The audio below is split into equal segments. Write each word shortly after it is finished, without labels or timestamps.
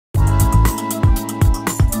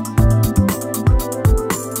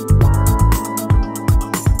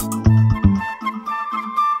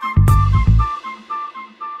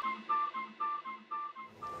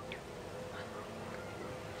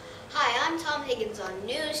Tom Higgins on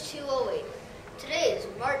News 208. Today is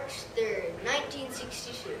March 3rd,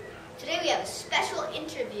 1962. Today we have a special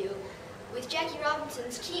interview with Jackie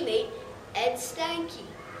Robinson's teammate, Ed Stanky.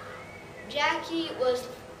 Jackie was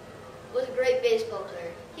a great baseball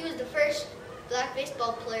player. He was the first black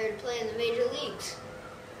baseball player to play in the major leagues.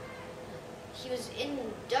 He was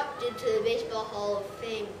inducted to the Baseball Hall of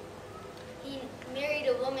Fame. He married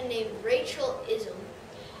a woman named Rachel Ism.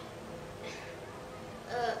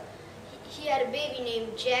 He had a baby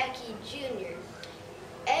named Jackie Jr.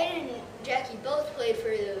 Ed and Jackie both played for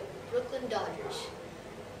the Brooklyn Dodgers.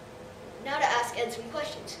 Now to ask Ed some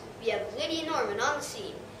questions. We have Lydia Norman on the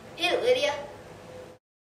scene. Hit it, Lydia.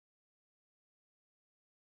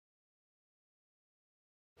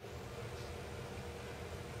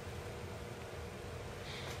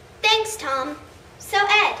 Thanks, Tom. So,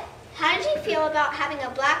 Ed, how did you feel about having a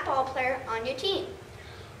black ball player on your team?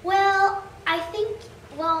 Well,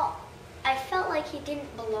 I felt like he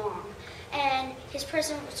didn't belong, and his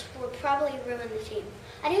presence would probably ruin the team.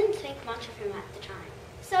 I didn't think much of him at the time.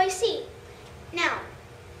 So I see. Now,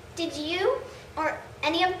 did you or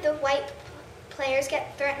any of the white players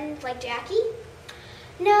get threatened like Jackie?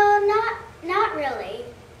 No, not really.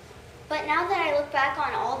 But now that I look back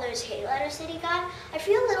on all those hate letters that he got, I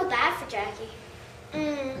feel a little bad for Jackie.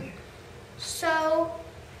 So,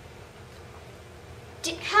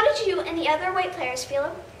 how did you and the other white players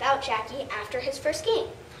feel about Jackie after his first game?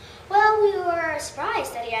 Well, we were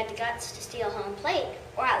surprised that he had the guts to steal home plate,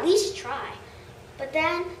 or at least try. But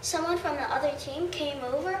then someone from the other team came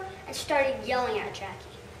over and started yelling at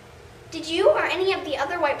Jackie. Did you or any of the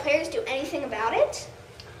other white players do anything about it?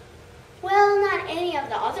 Well, not any of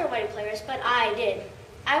the other white players, but I did.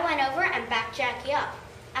 I went over and backed Jackie up.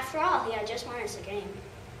 After all, he had just won us a game.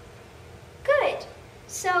 Good.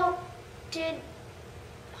 So,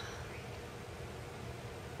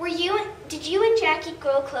 did you and Jackie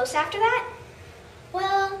grow close after that?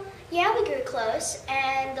 Well, yeah, we grew close,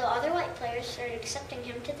 and the other white players started accepting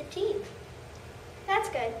him to the team. That's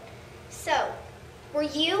good. So, were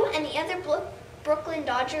you and the other Brooklyn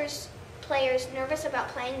Dodgers players nervous about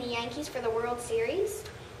playing the Yankees for the World Series?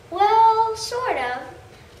 Well, sort of.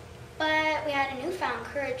 But we had a newfound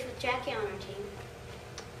courage with Jackie on our team.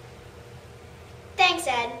 Thanks,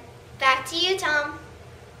 Ed. Back to you, Tom.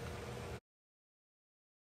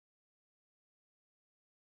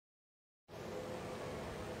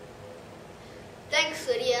 Thanks,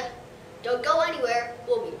 Lydia. Don't go anywhere.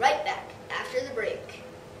 We'll be right back after the break.